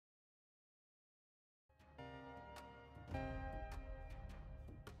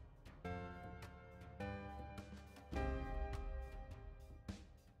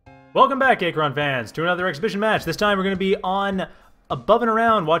Welcome back, Achron fans, to another exhibition match. This time we're going to be on Above and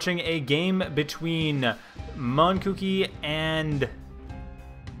Around, watching a game between Monkooky and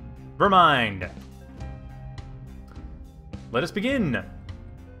Vermind. Let us begin.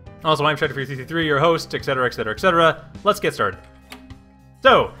 Also, I'm Shredder333, your host, etc., etc., etc. Let's get started.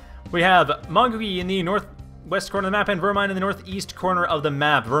 So, we have Monkooky in the northwest corner of the map and Vermind in the northeast corner of the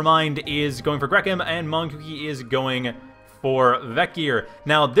map. Vermind is going for Grekim and Monkooky is going for Vecgir.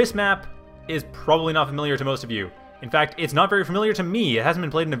 Now, this map is probably not familiar to most of you. In fact, it's not very familiar to me. It hasn't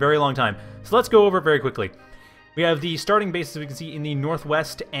been played in a very long time. So let's go over it very quickly. We have the starting bases, we can see, in the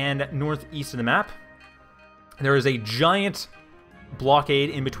northwest and northeast of the map. There is a giant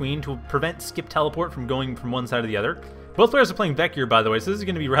blockade in between to prevent skip teleport from going from one side to the other. Both players are playing Vecgir, by the way, so this is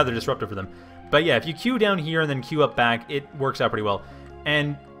going to be rather disruptive for them. But yeah, if you queue down here and then queue up back, it works out pretty well.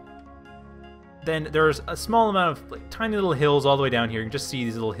 And then there's a small amount of tiny little hills all the way down here. You can just see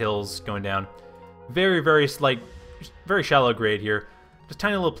these little hills going down. Very, very slight, very shallow grade here. Just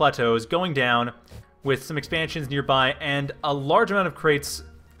tiny little plateaus going down with some expansions nearby and a large amount of crates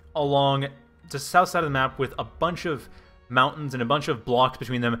along the south side of the map with a bunch of mountains and a bunch of blocks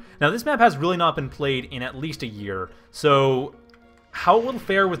between them. Now, this map has really not been played in at least a year, so how it will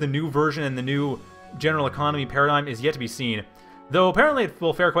fare with the new version and the new general economy paradigm is yet to be seen. Though apparently it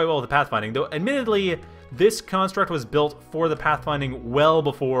will fare quite well with the pathfinding, though admittedly this construct was built for the pathfinding well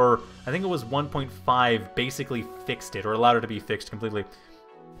before, I think it was 1.5 basically fixed it, or allowed it to be fixed completely.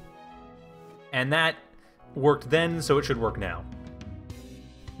 And that worked then, so it should work now.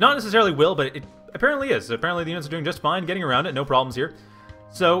 Not necessarily will, but it apparently is. Apparently the units are doing just fine, getting around it, no problems here.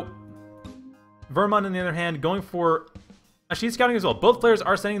 So, Vermind, on the other hand, going for... Actually, he's scouting as well. Both players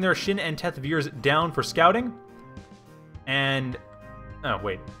are sending their Shin and Terchers down for scouting. And... oh,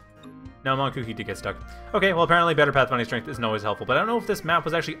 wait. No, Monkooky did get stuck. Okay, well, apparently better pathfinding strength isn't always helpful, but I don't know if this map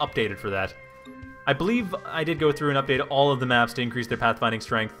was actually updated for that. I believe I did go through and update all of the maps to increase their pathfinding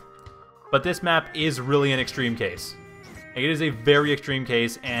strength, but this map is really an extreme case. It is a very extreme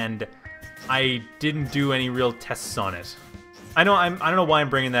case, and I didn't do any real tests on it. I don't know why I'm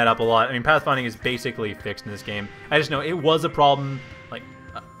bringing that up a lot. I mean, pathfinding is basically fixed in this game. I just know it was a problem, like,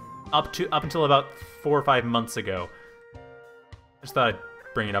 up until about 4 or 5 months ago. I just thought I'd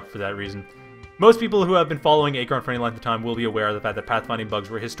bring it up for that reason. Most people who have been following Achron for any length of time will be aware of the fact that pathfinding bugs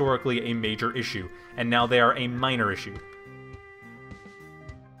were historically a major issue, and now they are a minor issue.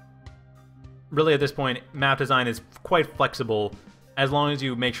 Really, at this point, map design is quite flexible, as long as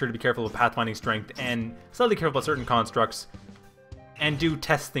you make sure to be careful with pathfinding strength, and slightly careful about certain constructs, and do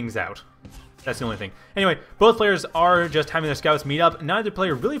test things out. That's the only thing. Anyway, both players are just having their scouts meet up, neither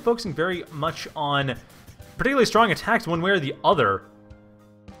player really focusing very much on particularly strong attacks one way or the other.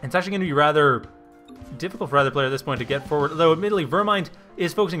 It's actually going to be rather difficult for either player at this point to get forward, though admittedly Vermind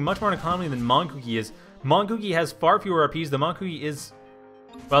is focusing much more on economy than Monkooky is. Monkooky has far fewer RPs, though Monkooky is...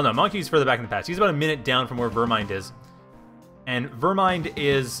 well, no, Monkooky is further back in the past. He's about a minute down from where Vermind is. And Vermind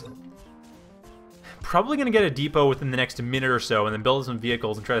is probably going to get a depot within the next minute or so, and then build some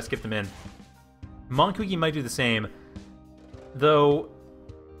vehicles and try to skip them in. Monkooky might do the same, though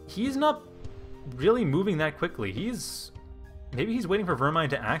he's not really moving that quickly. Maybe he's waiting for Vermind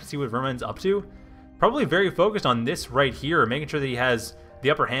to act, see what Vermind's up to. Probably very focused on this right here, making sure that he has the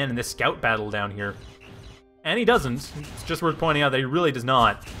upper hand in this scout battle down here. And he doesn't. It's just worth pointing out that he really does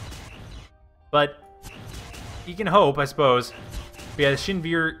not. But he can hope, I suppose. But yeah, the Shin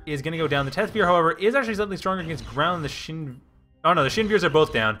is going to go down. The Terchers, however, is actually slightly stronger against ground than the Shin... oh no, the Shin are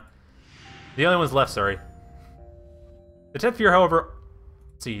both down. The only one's left, sorry. The Terchers, however...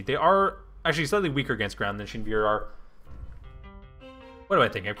 let's see, they are actually slightly weaker against ground than Shin are. What do I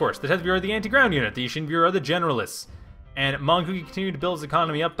think? Of course, the Terchers are the anti-ground unit. The Shin are the generalists. And Monkooky continued to build his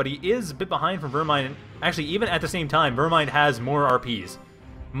economy up, but he is a bit behind from Vermind. And actually, even at the same time, Vermind has more RPs.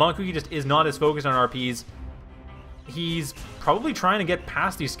 Monkooky just is not as focused on RPs. He's probably trying to get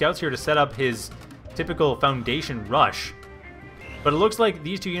past these scouts here to set up his typical foundation rush. But it looks like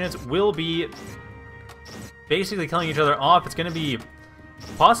these two units will be basically killing each other off. It's going to be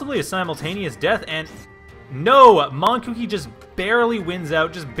possibly a simultaneous death, and no! Monkooky just barely wins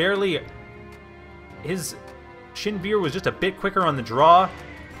out, just barely. His Shin was just a bit quicker on the draw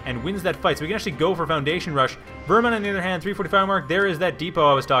and wins that fight, so we can actually go for Foundation Rush. Vermind, on the other hand, 345 mark, there is that depot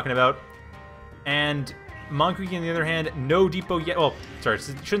I was talking about. And Monkooky, on the other hand, no depot yet. Well, sorry,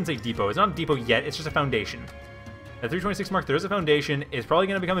 I shouldn't say depot. It's not a depot yet, it's just a foundation. At 326 mark, there is a foundation. It's probably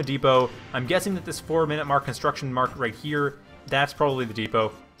going to become a depot. I'm guessing that this 4-minute mark, construction mark right here, that's probably the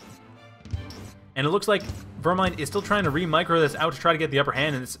depot. And it looks like Vermind is still trying to re-micro this out to try to get the upper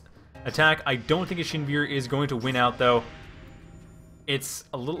hand in this attack. I don't think his Shin is going to win out, though. It's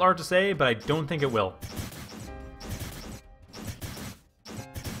a little hard to say, but I don't think it will.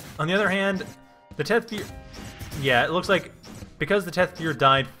 On the other hand, the Vecgir... Yeah, it looks like because the Vecgir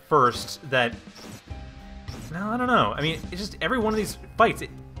died first that... No, I don't know. I mean, it's just every one of these fights...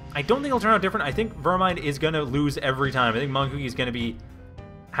 I don't think it'll turn out different. I think Vermind is going to lose every time. I think Monkooky is going to be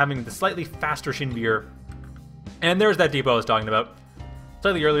having the slightly faster Shinvir. And there's that depot I was talking about.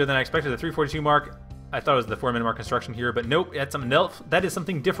 Slightly earlier than I expected, the 342 mark. I thought it was the 4-minute mark construction here, but nope, that's something else. That is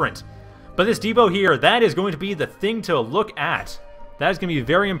something different. But this depot here, that is going to be the thing to look at. That is going to be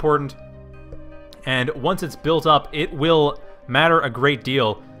very important. And once it's built up, it will matter a great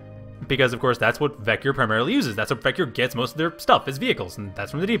deal. Because, of course, that's what Vecgir primarily uses. That's what Vecgir gets most of their stuff, is vehicles, and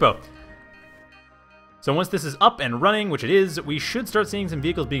that's from the depot. So once this is up and running, which it is, we should start seeing some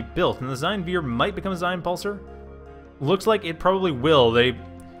vehicles being built. And the Zayin Veer might become a Zayin Pulser. Looks like it probably will.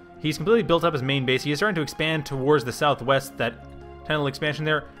 He's completely built up his main base. He is starting to expand towards the southwest, that tiny little expansion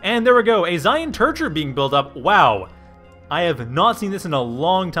there. And there we go, a Zayin Tercher being built up. Wow. I have not seen this in a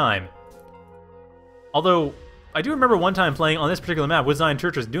long time. Although, I do remember one time playing on this particular map with Zayin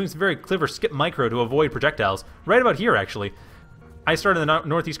Terchers doing some very clever skip micro to avoid projectiles. Right about here, actually. I started in the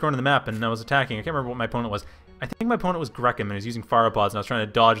northeast corner of the map and I was attacking. I can't remember what my opponent was. I think my opponent was Grekim and he was using Pharopods and I was trying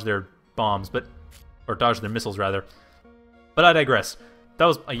to dodge their bombs, or dodge their missiles, rather. But I digress. That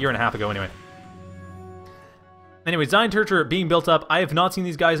was a year and a half ago, anyway. Anyway, Zayin Tercher being built up. I have not seen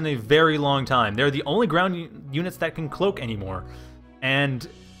these guys in a very long time. They're the only ground units that can cloak anymore. And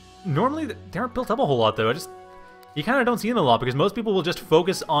normally, they aren't built up a whole lot, though. You kind of don't see them a lot, because most people will just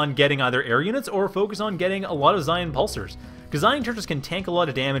focus on getting either air units or focus on getting a lot of Zayin Pulsers. Because Zayin Terchers can tank a lot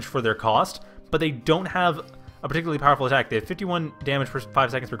of damage for their cost, but they don't have a particularly powerful attack. They have 51 damage per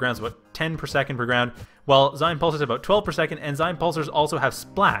 5 seconds per ground, so about 10 per second per ground, while Zayin Pulsers have about 12 per second, and Zayin Pulsers also have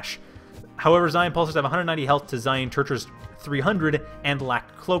Splash. However, Zayin Pulsers have 190 health to Zayin Terchers 300 and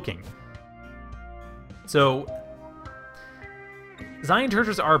lack cloaking. So, Zayin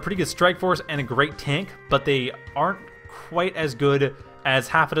Terchers are a pretty good strike force and a great tank, but they aren't quite as good as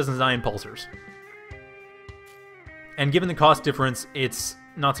half a dozen Zayin Pulsers. And given the cost difference, it's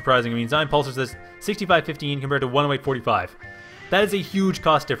not surprising. I mean, Zayin Pulsers is 65.15 compared to 108.45. That is a huge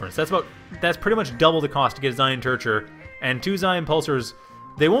cost difference. That's pretty much double the cost to get a Zayin Tercher, and 2 Zayin Pulsers.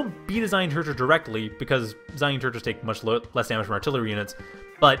 They won't beat a Zayin Tercher directly because Zayin Terchers take much less damage from artillery units,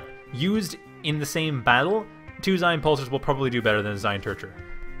 but used in the same battle, 2 Zayin Pulsers will probably do better than a Zayin Tercher.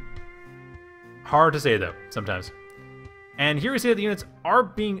 Hard to say, though, sometimes. And here we see that the units are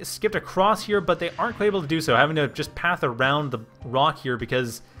being skipped across here, but they aren't quite able to do so, having to just path around the rock here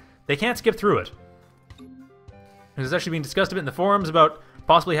because they can't skip through it. There's actually being discussed a bit in the forums about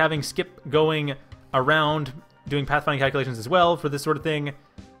possibly having skip going around, doing pathfinding calculations as well for this sort of thing,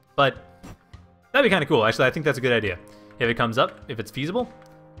 but that'd be kind of cool. Actually, I think that's a good idea if it comes up, if it's feasible,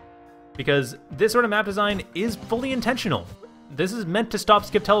 because this sort of map design is fully intentional. This is meant to stop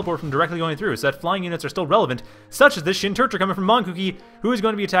skip teleport from directly going through, so that flying units are still relevant, such as this Shin Tercher coming from Monkooky, who is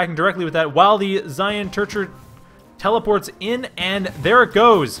going to be attacking directly with that, while the Zayin Tercher teleports in, and there it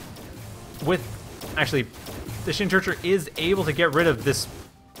goes. Actually, the Shin Tercher is able to get rid of this.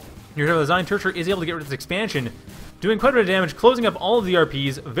 The Zayin Tercher is able to get rid of this expansion, doing quite a bit of damage, closing up all of the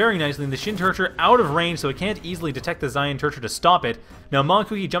RPs very nicely, and the Shin Tercher out of range, so it can't easily detect the Zayin Tercher to stop it. Now,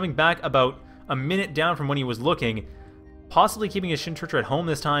 Monkooky jumping back about a minute down from when he was looking, possibly keeping his Shin Tercher at home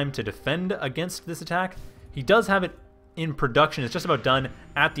this time to defend against this attack. He does have it in production. It's just about done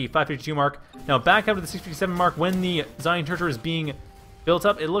at the 552 mark. Now back up to the 657 mark when the Zayin Tercher is being built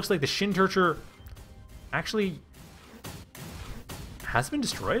up. It looks like the Shin Tercher actually has been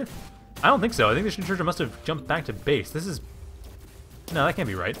destroyed. I don't think so. I think the Shin Tercher must have jumped back to base. No, that can't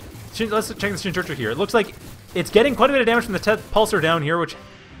be right. Let's check the Shin Tercher here. It looks like it's getting quite a bit of damage from the Pulsar down here, which...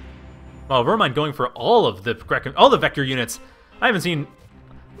 Well, Vermind going for all the Vecgir units. I haven't seen,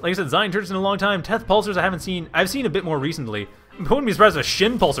 like I said, Zayin Terchers in a long time. Teth Pulsers I've seen a bit more recently. I wouldn't be surprised if a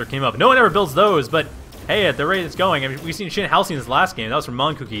Shin Pulser came up. No one ever builds those, but hey, at the rate it's going, I mean, we've seen Shin Halcyon this last game. That was from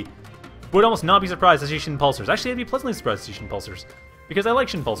Monkooky. Would almost not be surprised to see Shin Pulsers. Actually, I'd be pleasantly surprised to see Shin Pulsers, because I like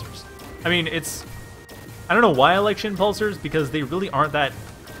Shin Pulsers. I mean, I don't know why I like Shin Pulsers, because they really aren't that...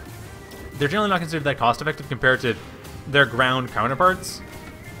 They're generally not considered that cost-effective compared to their ground counterparts.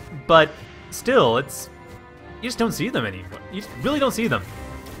 But still, you just don't see them anymore. You just really don't see them.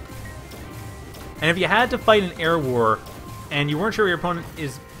 And if you had to fight an air war, and you weren't sure your opponent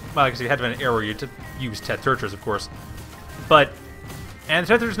is... Well, I guess you had to fight an air war, you had to use Teth Terchers, of course. And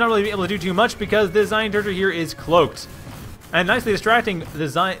the Teth Tercher's not really able to do too much because the Zayin Tercher here is cloaked. And nicely distracting the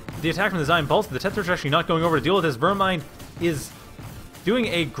attack from the Zayin Pulse. The Teth Tercher actually not going over to deal with this. Vermind is doing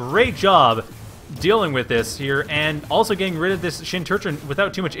a great job dealing with this here, and also getting rid of this Shin Tercher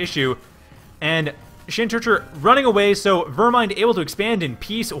without too much issue. And Shin Tercher running away, so Vermind able to expand in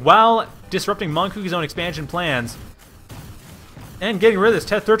peace while disrupting Monkooky's own expansion plans. And getting rid of this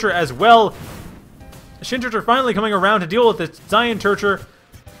Shin Tercher as well. Shin Tercher finally coming around to deal with the Zayin Tercher.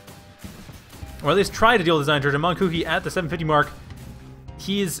 Or at least try to deal with the Zayin Tercher. Monkooky at the 750 mark.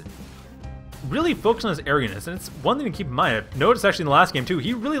 He's really focused on his air units, and it's one thing to keep in mind. I've noticed actually in the last game too,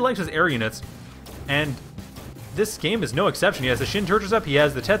 he really likes his air units. And this game is no exception. He has the Shin Terchers up, he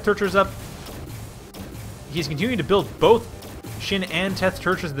has the Teth Terchers up. He's continuing to build both Shin and Teth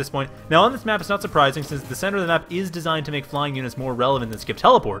Terchers at this point. Now on this map, it's not surprising since the center of the map is designed to make flying units more relevant than skip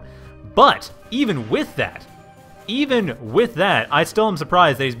teleport. But even with that, I still am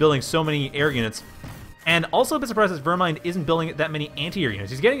surprised that he's building so many air units. And also a bit surprised that Vermind isn't building that many anti-air units.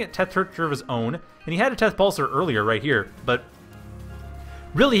 He's getting a Teth Tercher of his own, and he had a Teth Pulser earlier right here, but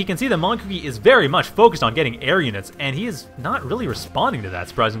really he can see that Monkooky is very much focused on getting air units, and he is not really responding to that,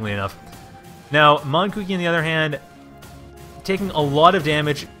 surprisingly enough. Now, Monkooky, on the other hand, taking a lot of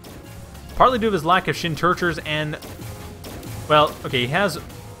damage, partly due to his lack of Shin Terchers, and, well, okay, he has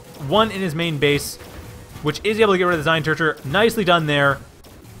one in his main base, which is able to get rid of the Zayin Tercher. Nicely done there.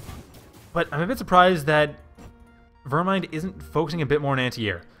 But I'm a bit surprised that Vermind isn't focusing a bit more on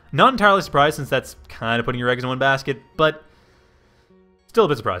anti-air. Not entirely surprised, since that's kind of putting your eggs in one basket, but still a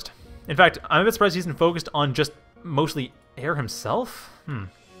bit surprised. In fact, I'm a bit surprised he isn't focused on just mostly air himself?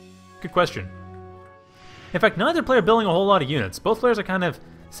 Good question. In fact, neither player building a whole lot of units. Both players are kind of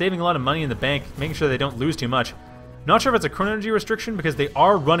saving a lot of money in the bank, making sure they don't lose too much. Not sure if it's a chrono energy restriction, because they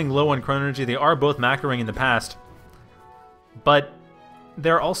are running low on chrono energy. They are both macroing in the past. But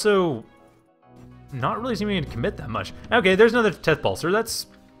they're also not really seeming to commit that much. Okay, there's another Teth Pulser. That's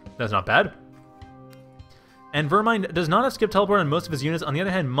not bad. And Vermind does not have skip teleport on most of his units. On the other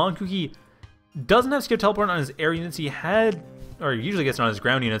hand, Monkooky doesn't have skip teleport on his air units. He had, or he usually gets it on his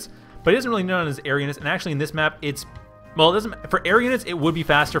ground units, but he doesn't really know on his air units. And actually in this map, it's, well, it doesn't, for air units, it would be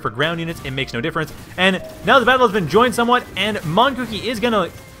faster. For ground units, it makes no difference. And now the battle has been joined somewhat, and Monkooky is going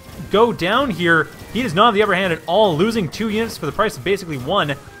to go down here. He does not have the upper hand at all, losing 2 units for the price of basically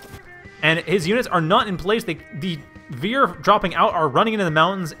 1. And his units are not in place. The Vecgir dropping out are running into the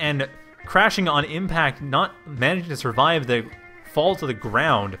mountains and crashing on impact, not managing to survive the fall to the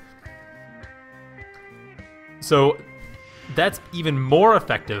ground. So that's even more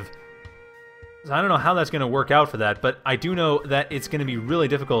effective. So I don't know how that's going to work out for that, but I do know that it's going to be really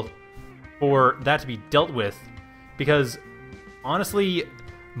difficult for that to be dealt with, because honestly,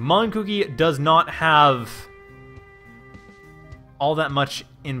 Monkooky does not have all that much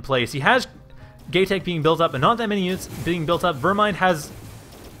in place. He has Gate Tech being built up, but not that many units being built up. Vermind has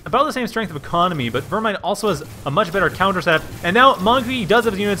about the same strength of economy, but Vermind also has a much better counter setup. And now Monkooky does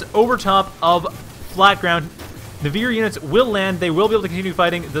have his units over top of flat ground. The Vecgir units will land. They will be able to continue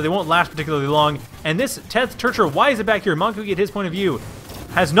fighting, though they won't last particularly long. And this Teth Tercher, why is it back here? Monkooky, at his point of view,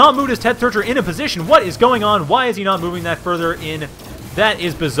 has not moved his Teth Tercher in a position. What is going on? Why is he not moving that further in? That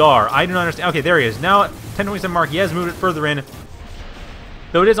is bizarre. I do not understand. Okay, there he is. Now at 1027 mark, he has moved it further in.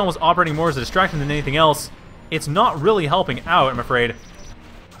 Though it is almost operating more as a distraction than anything else, it's not really helping out, I'm afraid.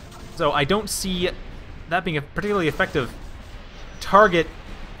 So I don't see that being a particularly effective target.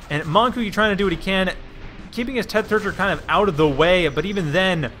 And Monkooky trying to do what he can, keeping his Teth Tercher kind of out of the way, but even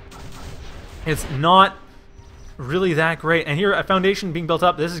then, it's not really that great. And here, a foundation being built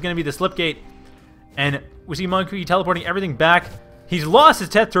up. This is going to be the slip gate. And we see Monkooky teleporting everything back. He's lost his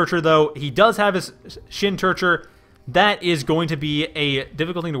Teth Tercher, though. He does have his Shin Tercher. That is going to be a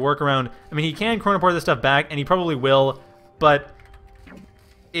difficult thing to work around. I mean, he can chronoport this stuff back, and he probably will, but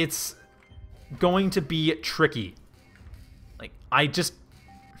it's going to be tricky. Like, I just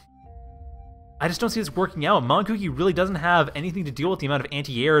don't see this working out. Monkooky really doesn't have anything to deal with the amount of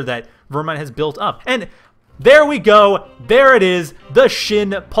anti-air that Vermind has built up. And there we go. There it is. The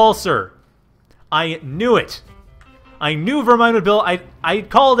Shin Pulser. I knew it. I knew Vermind would build. I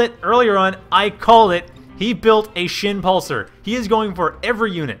called it earlier on. I called it. He built a Shin Pulser. He is going for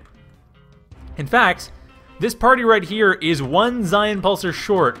every unit. In fact, this party right here is 1 Zayin Pulser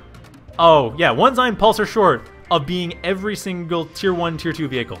short. Oh, yeah, 1 Zayin Pulser short of being every single Tier 1, Tier 2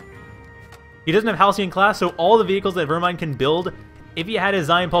 vehicle. He doesn't have Halcyon class, so all the vehicles that Vermind can build, if he had a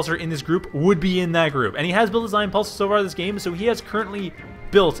Zayin Pulser in this group, would be in that group. And he has built a Zayin Pulser so far this game, so he has currently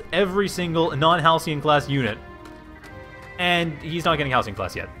built every single non-Halcyon class unit. And he's not getting Halcyon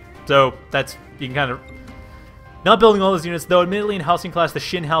class yet. So that's, you can kind of... Not building all those units, though admittedly in Halcyon class, the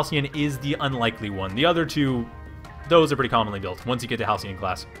Shin Halcyon is the unlikely one. The other two, those are pretty commonly built once you get to Halcyon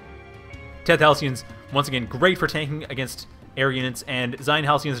class. Teth Halcyons, once again, great for tanking against air units, and Zayin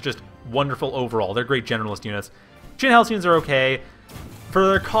Halcyons are just wonderful overall. They're great generalist units. Shin Halcyons are okay. For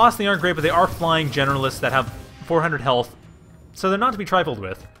their cost, they aren't great, but they are flying generalists that have 400 health, so they're not to be trifled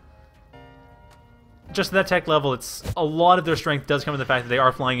with. Just at that tech level, it's a lot of their strength does come from the fact that they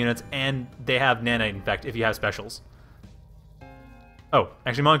are flying units, and they have nanite infect if you have specials. Oh,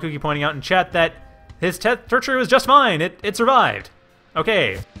 actually, Monkooky pointing out in chat that his Tercher was just fine. It survived.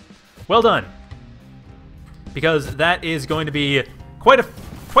 Okay, well done. Because that is going to be quite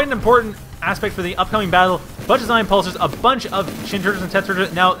an important aspect for the upcoming battle. A bunch of Zayin Pulsers, a bunch of Shin Terchers and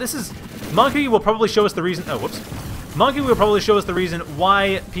Terchers. Now, this is... Monkooky will probably show us the reason... Oh, whoops. Monkooky will probably show us the reason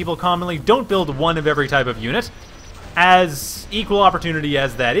why people commonly don't build one of every type of unit. As equal opportunity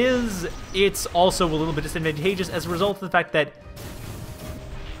as that is, it's also a little bit disadvantageous as a result of the fact that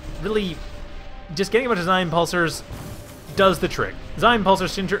really just getting a bunch of Zayin Pulsers does the trick. Zayin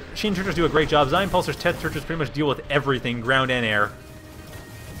Pulsers, Shin Terchers do a great job. Zayin Pulsers, Terchers pretty much deal with everything, ground and air.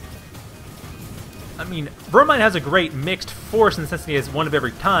 I mean, Vermind has a great mixed force in the sense that he has one of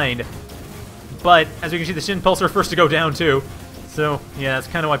every kind, but as you can see, the Shin Pulser first to go down too. So, yeah, that's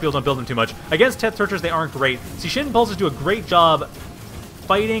kind of why people don't build them too much. Against Terchers, they aren't great. See, Shin Pulsers do a great job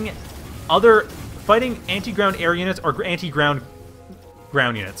fighting anti-ground air units or anti-ground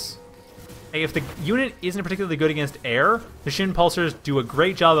ground units. If the unit isn't particularly good against air, the Shin Pulsers do a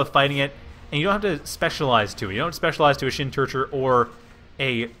great job of fighting it, and you don't have to specialize to it. You don't specialize to a Shin Tercher or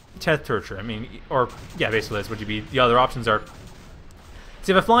a Tercher. I mean, or, yeah, basically that's what you'd be. The other options are...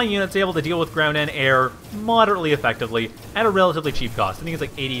 So if a flying unit's able to deal with ground and air moderately effectively at a relatively cheap cost. I think it's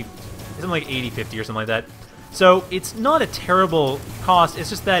like 80, something like 80-50 or something like that. So it's not a terrible cost, it's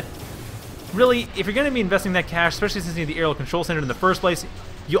just that really, if you're going to be investing that cash, especially since you need the aerial control center in the first place,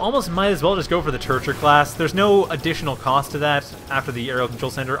 you almost might as well just go for the Tercher class. There's no additional cost to that after the aerial control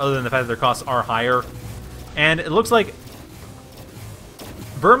center, other than the fact that their costs are higher. And it looks like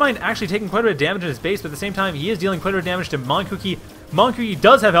Vermind actually taking quite a bit of damage in his base, but at the same time, he is dealing quite a bit of damage to Monkooky. Monkooky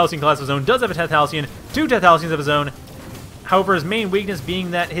does have Halcyon class of his own, does have a Teth Halcyon, 2 Teth Halcyons of his own. However, his main weakness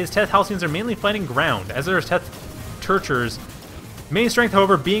being that his Teth Halcyons are mainly fighting ground, as there's Teth Terchers. Main strength,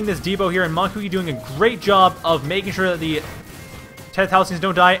 however, being this depot here, and Monkooky doing a great job of making sure that the Teth Halcyons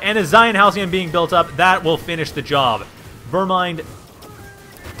don't die, and a Zayin Halcyon being built up, that will finish the job. Vermind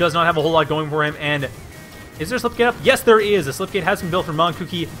does not have a whole lot going for him, and is there a slipgate up? Yes, there is. A slipgate has been built for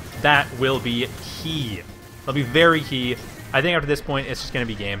Monkooky. That will be key. That'll be very key. I think after this point, it's just going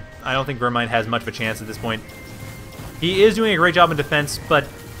to be game. I don't think Vermind has much of a chance at this point. He is doing a great job in defense, but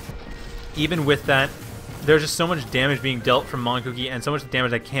even with that, there's just so much damage being dealt from Monkooky, and so much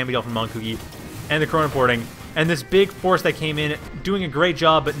damage that can be dealt from Monkooky, and the chronoporting, and this big force that came in, doing a great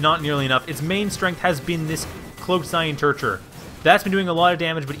job, but not nearly enough. Its main strength has been this cloaked Zayin Tercher. That's been doing a lot of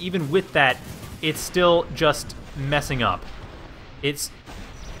damage, but even with that, it's still just messing up. It's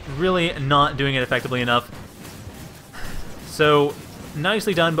really not doing it effectively enough. So,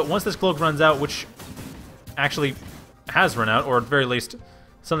 nicely done, but once this cloak runs out, which actually has run out, or at the very least,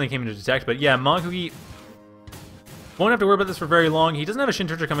 something came in to detect, but yeah, Monkooky won't have to worry about this for very long. He doesn't have a Shin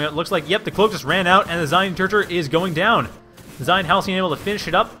Tercher coming out. It looks like, yep, the cloak just ran out, and the Zayin Tercher is going down. The Zayin Halcyon able to finish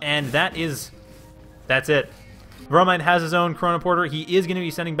it up, and that's it. Vermind has his own chronoporter. He is going to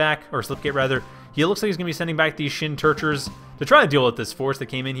be sending back, or slipgate rather, he looks like he's going to be sending back these Shin Terchers to try to deal with this force that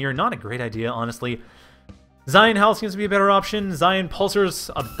came in here. Not a great idea, honestly. Zayin Halcyons would be a better option. Zayin Pulsers,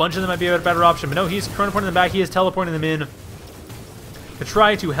 a bunch of them might be a better option, but no, he's chronoporting them back. He is teleporting them in to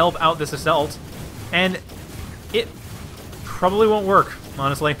try to help out this assault, and it probably won't work,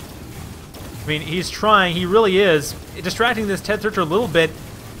 honestly. I mean, he's trying, he really is, distracting this Teth Tercher a little bit,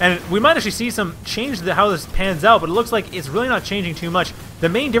 and we might actually see some change to how this pans out, but it looks like it's really not changing too much. The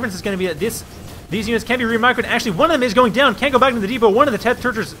main difference is going to be that these units can be remicroed. Actually, one of them is going down, can't go back into the depot. One of the Teth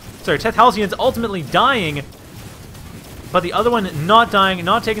Halcyons ultimately dying, but the other one not dying,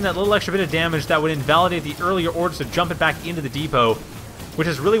 not taking that little extra bit of damage that would invalidate the earlier orders to jump it back into the depot, which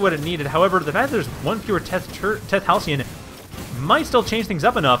is really what it needed. However, the fact that there's one fewer Teth Halcyon might still change things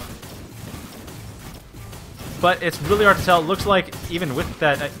up enough, but it's really hard to tell. It looks like even with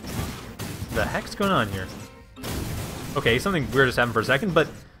that... the heck's going on here? Okay, something weird just happened for a second, but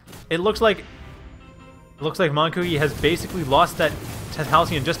it looks like Monkooky has basically lost that Teth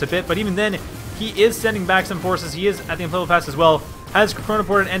Halcyon just a bit, but even then, he is sending back some forces. He is at the Inflatable Pass as well, has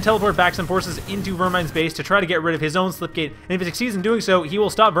chronoported and teleported back some forces into Vermind's base to try to get rid of his own slipgate, and if he succeeds in doing so, he will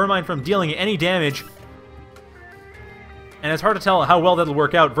stop Vermind from dealing any damage. And it's hard to tell how well that'll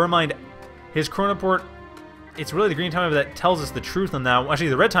work out. Vermind, his chronoport, it's really the green time that tells us the truth on that one. Actually,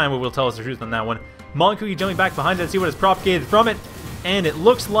 the red time will tell us the truth on that one. Monkooky jumping back behind it to see what is propagated from it, and it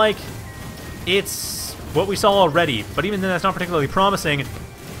looks like it's what we saw already, but even then that's not particularly promising.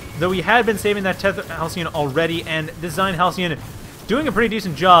 though he had been saving that Tether Halcyon already, and this Zayin Halcyon doing a pretty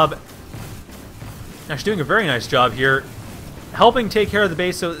decent job. Actually doing a very nice job here, helping take care of the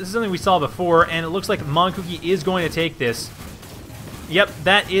base. So this is something we saw before, and it looks like Monkooky is going to take this. Yep,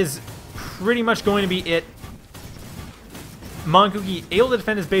 that is pretty much going to be it. Monkooky able to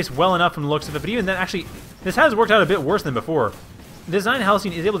defend his base well enough from the looks of it, but even then, actually, this has worked out a bit worse than before. The Zayin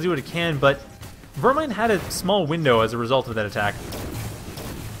Halcyon is able to do what it can, but Vermind had a small window as a result of that attack.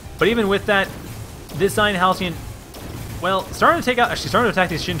 But even with that, this Zayin Halcyon, well, starting to attack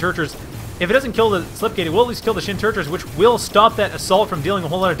these Shin Terchers. If it doesn't kill the Slipgate, it will at least kill the Shin Terchers, which will stop that assault from dealing a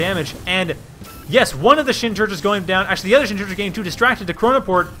whole lot of damage. And yes, one of the Shin Terchers going down. Actually, the other Shin Tercher getting too distracted to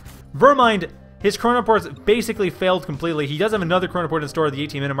chronoport. Vermind, his chronoports basically failed completely. He does have another chronoport in store at the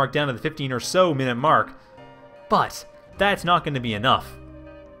 18-minute mark, down to the 15 or so minute mark. But that's not going to be enough.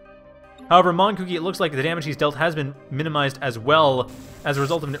 However, Monkooky, it looks like the damage he's dealt has been minimized as well as a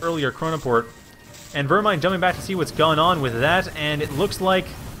result of an earlier chronoport. And Vermind jumping back to see what's gone on with that, and it looks like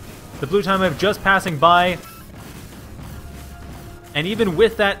the blue time wave just passing by. And even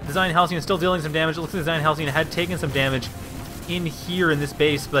with that, the Zayin Halcyon is still dealing some damage. It looks like the Zayin Halcyon had taken some damage in here in this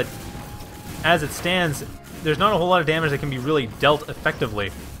base, but as it stands, there's not a whole lot of damage that can be really dealt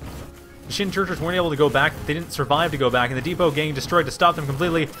effectively. The Shin Terchers weren't able to go back. They didn't survive to go back, and the depot getting destroyed to stop them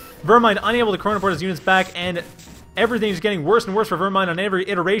completely. Vermind unable to chronoport his units back, and everything's getting worse and worse for Vermind on every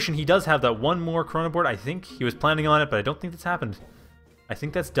iteration. He does have that one more chronoport. I think he was planning on it, but I don't think that's happened. I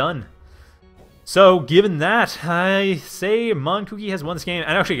think that's done. So, given that, I say Monkooky has won this game.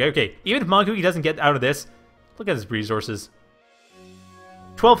 And actually, okay, even if Monkooky doesn't get out of this, look at his resources.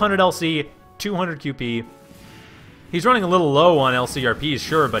 1200 LC, 200 QP. He's running a little low on LCRPs,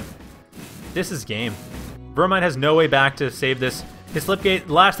 sure, but this is game. Vermind has no way back to save this. His Slipgate,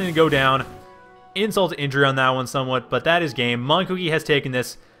 last thing to go down. Insult to injury on that one somewhat, but that is game. Monkooky has taken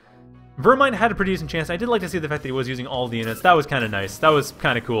this. Vermind had a pretty decent chance. I did like to see the fact that he was using all the units. That was kind of nice. That was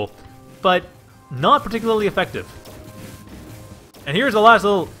kind of cool. But not particularly effective. And here's the last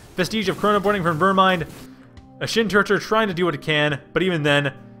little vestige of chronoporting from Vermind. A Shin Tercher trying to do what it can, but even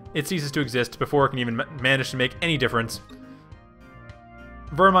then, it ceases to exist before it can even manage to make any difference.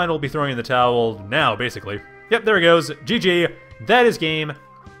 Vermind will be throwing in the towel now, basically. Yep, there he goes. GG. That is game.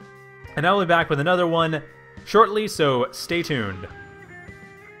 And I will be back with another one shortly, so stay tuned.